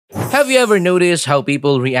Have you ever noticed how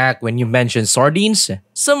people react when you mention sardines?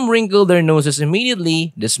 Some wrinkle their noses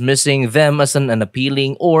immediately, dismissing them as an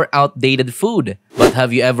unappealing or outdated food. But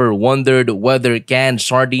have you ever wondered whether canned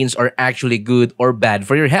sardines are actually good or bad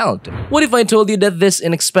for your health? What if I told you that this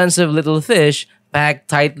inexpensive little fish, packed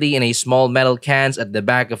tightly in a small metal cans at the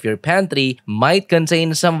back of your pantry, might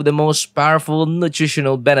contain some of the most powerful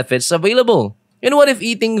nutritional benefits available? And what if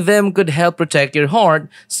eating them could help protect your heart,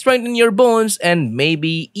 strengthen your bones, and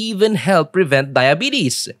maybe even help prevent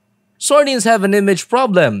diabetes? Sardines have an image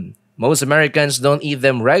problem. Most Americans don't eat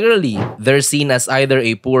them regularly. They're seen as either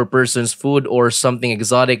a poor person's food or something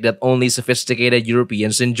exotic that only sophisticated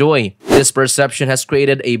Europeans enjoy. This perception has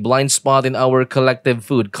created a blind spot in our collective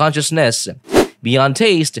food consciousness. Beyond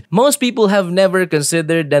taste, most people have never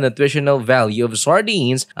considered the nutritional value of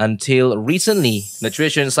sardines until recently.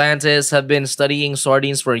 Nutrition scientists have been studying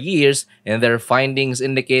sardines for years, and their findings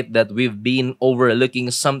indicate that we've been overlooking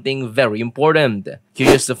something very important.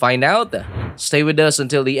 Curious to find out? Stay with us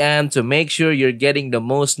until the end to make sure you're getting the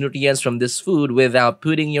most nutrients from this food without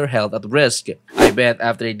putting your health at risk. I bet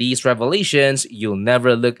after these revelations, you'll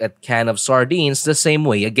never look at a can of sardines the same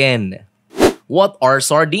way again. What are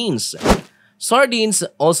sardines? Sardines,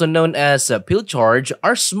 also known as pilchard,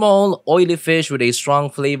 are small, oily fish with a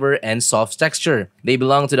strong flavor and soft texture. They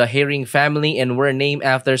belong to the herring family and were named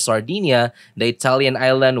after Sardinia, the Italian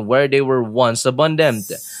island where they were once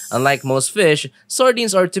abundant. Unlike most fish,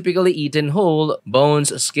 sardines are typically eaten whole,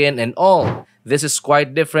 bones, skin, and all. This is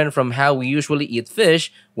quite different from how we usually eat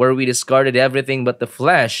fish, where we discarded everything but the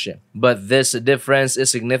flesh. But this difference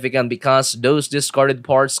is significant because those discarded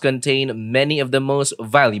parts contain many of the most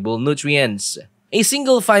valuable nutrients. A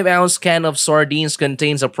single 5-ounce can of sardines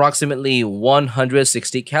contains approximately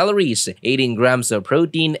 160 calories, 18 grams of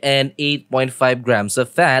protein, and 8.5 grams of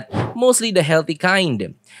fat, mostly the healthy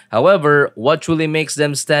kind. However, what truly makes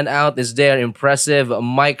them stand out is their impressive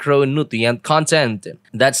micronutrient content.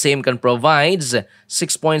 That same can provides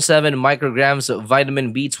 6.7 micrograms of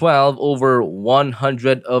vitamin B12 over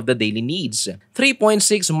 100 of the daily needs, 3.6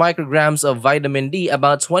 micrograms of vitamin D,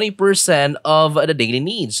 about 20% of the daily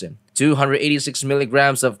needs, 286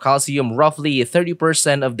 milligrams of calcium, roughly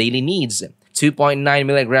 30% of daily needs, 2.9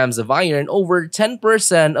 milligrams of iron, over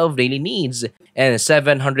 10% of daily needs, and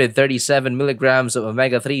 737 milligrams of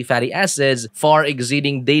omega-3 fatty acids, far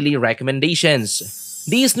exceeding daily recommendations.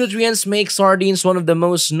 These nutrients make sardines one of the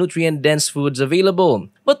most nutrient-dense foods available.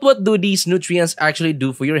 But what do these nutrients actually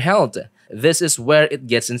do for your health? This is where it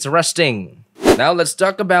gets interesting. Now let's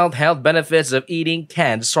talk about health benefits of eating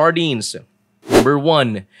canned sardines. Number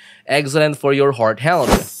 1. Excellent for your heart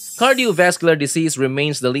health. Cardiovascular disease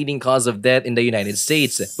remains the leading cause of death in the United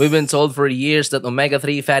States. We've been told for years that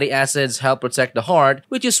omega-3 fatty acids help protect the heart,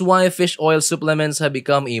 which is why fish oil supplements have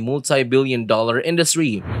become a multi-billion-dollar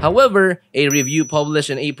industry. However, a review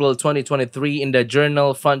published in April 2023 in the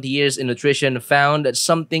journal Frontiers in Nutrition found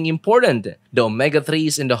something important. The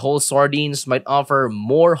omega-3s in the whole sardines might offer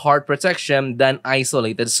more heart protection than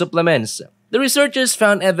isolated supplements. The researchers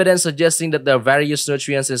found evidence suggesting that the various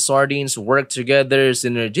nutrients in sardines work together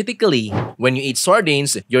synergistically. When you eat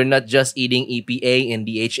sardines, you're not just eating EPA and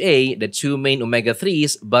DHA, the two main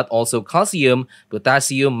omega-3s, but also calcium,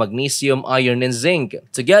 potassium, magnesium, iron, and zinc.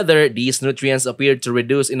 Together, these nutrients appear to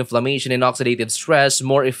reduce inflammation and oxidative stress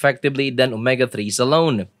more effectively than omega-3s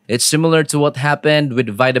alone. It's similar to what happened with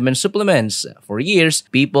vitamin supplements. For years,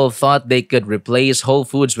 people thought they could replace whole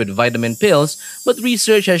foods with vitamin pills, but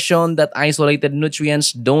research has shown that isolated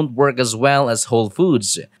nutrients don't work as well as whole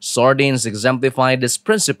foods. Sardines exemplify this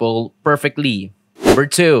principle perfectly. Number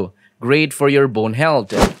 2. Great for your bone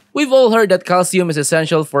health. We've all heard that calcium is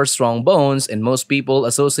essential for strong bones, and most people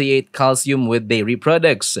associate calcium with dairy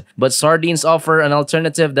products. But sardines offer an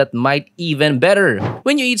alternative that might even better.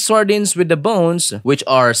 When you eat sardines with the bones, which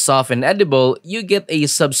are soft and edible, you get a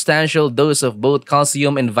substantial dose of both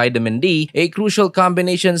calcium and vitamin D, a crucial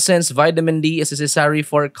combination since vitamin D is necessary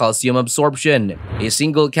for calcium absorption. A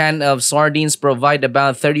single can of sardines provide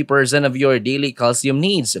about 30% of your daily calcium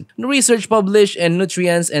needs. The research published in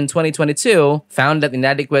Nutrients in 2022 found that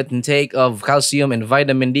inadequate intake of calcium and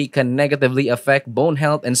vitamin D can negatively affect bone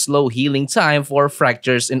health and slow healing time for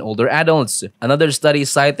fractures in older adults. Another study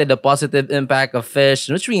cited the positive impact of fish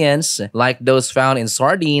nutrients, like those found in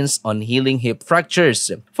sardines, on healing hip fractures.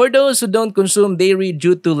 For those who don't consume dairy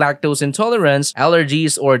due to lactose intolerance,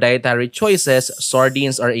 allergies, or dietary choices,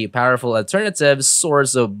 sardines are a powerful alternative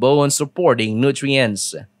source of bone-supporting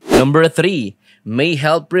nutrients. Number 3. May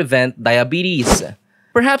help prevent diabetes.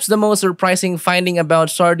 Perhaps the most surprising finding about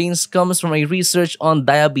sardines comes from a research on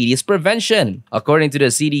diabetes prevention. According to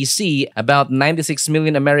the CDC, about 96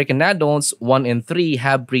 million American adults, 1 in 3,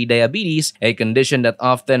 have prediabetes, a condition that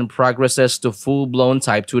often progresses to full-blown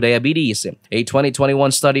type 2 diabetes. A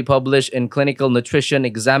 2021 study published in Clinical Nutrition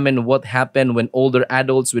examined what happened when older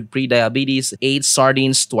adults with prediabetes ate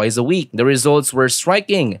sardines twice a week. The results were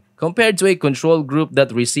striking. Compared to a control group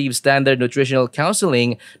that received standard nutritional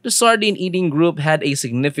counseling, the sardine eating group had a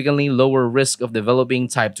significantly lower risk of developing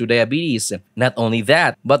type 2 diabetes. Not only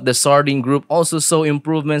that, but the sardine group also saw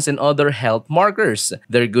improvements in other health markers.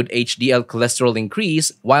 Their good HDL cholesterol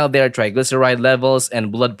increased, while their triglyceride levels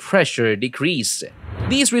and blood pressure decreased.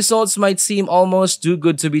 These results might seem almost too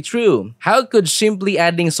good to be true. How could simply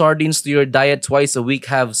adding sardines to your diet twice a week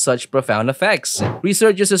have such profound effects?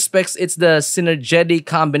 Researchers suspect it's the synergetic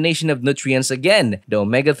combination of nutrients again, the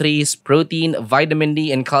omega-3s, protein, vitamin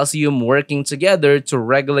D, and calcium working together to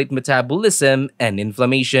regulate metabolism and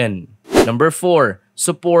inflammation. Number 4.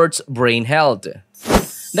 Supports brain health.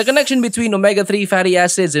 The connection between omega-3 fatty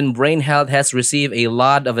acids and brain health has received a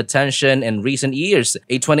lot of attention in recent years.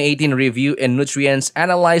 A 2018 review in Nutrients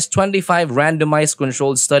analyzed 25 randomized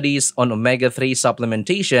controlled studies on omega-3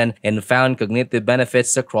 supplementation and found cognitive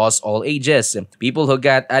benefits across all ages. People who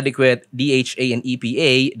got adequate DHA and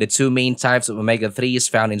EPA, the two main types of omega-3s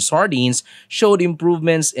found in sardines, showed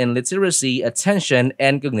improvements in literacy, attention,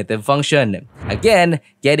 and cognitive function. Again,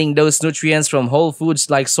 getting those nutrients from whole foods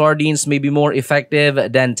like sardines may be more effective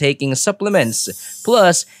than taking supplements.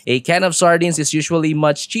 Plus, a can of sardines is usually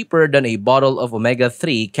much cheaper than a bottle of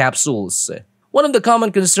omega-3 capsules. One of the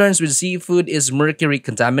common concerns with seafood is mercury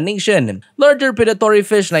contamination. Larger predatory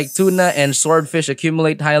fish like tuna and swordfish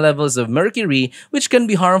accumulate high levels of mercury, which can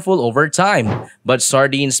be harmful over time. But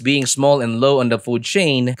sardines, being small and low on the food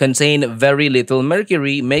chain, contain very little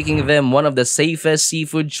mercury, making them one of the safest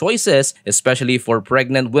seafood choices, especially for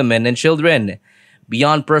pregnant women and children.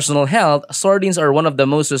 Beyond personal health, sardines are one of the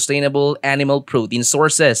most sustainable animal protein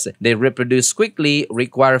sources. They reproduce quickly,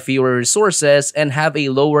 require fewer resources, and have a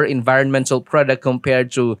lower environmental product compared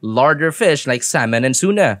to larger fish like salmon and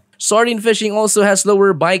tuna. Sardine fishing also has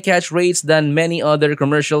lower bycatch rates than many other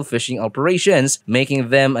commercial fishing operations,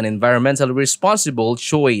 making them an environmentally responsible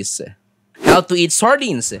choice. How to eat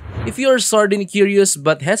sardines? If you're sardine curious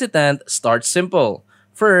but hesitant, start simple.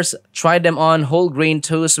 First, try them on whole grain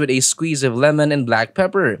toast with a squeeze of lemon and black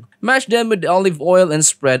pepper. Mash them with olive oil and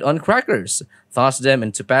spread on crackers. Toss them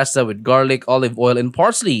into pasta with garlic, olive oil, and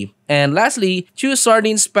parsley. And lastly, choose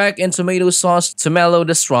sardines packed in tomato sauce to mellow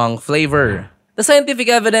the strong flavor. The scientific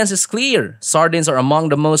evidence is clear. Sardines are among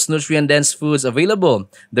the most nutrient-dense foods available.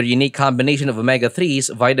 Their unique combination of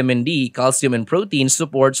omega-3s, vitamin D, calcium, and protein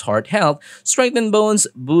supports heart health, strengthens bones,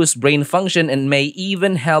 boosts brain function, and may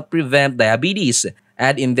even help prevent diabetes.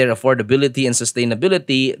 Add in their affordability and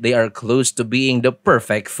sustainability, they are close to being the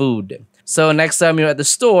perfect food. So next time you're at the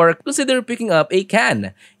store, consider picking up a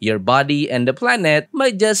can. Your body and the planet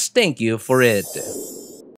might just thank you for it.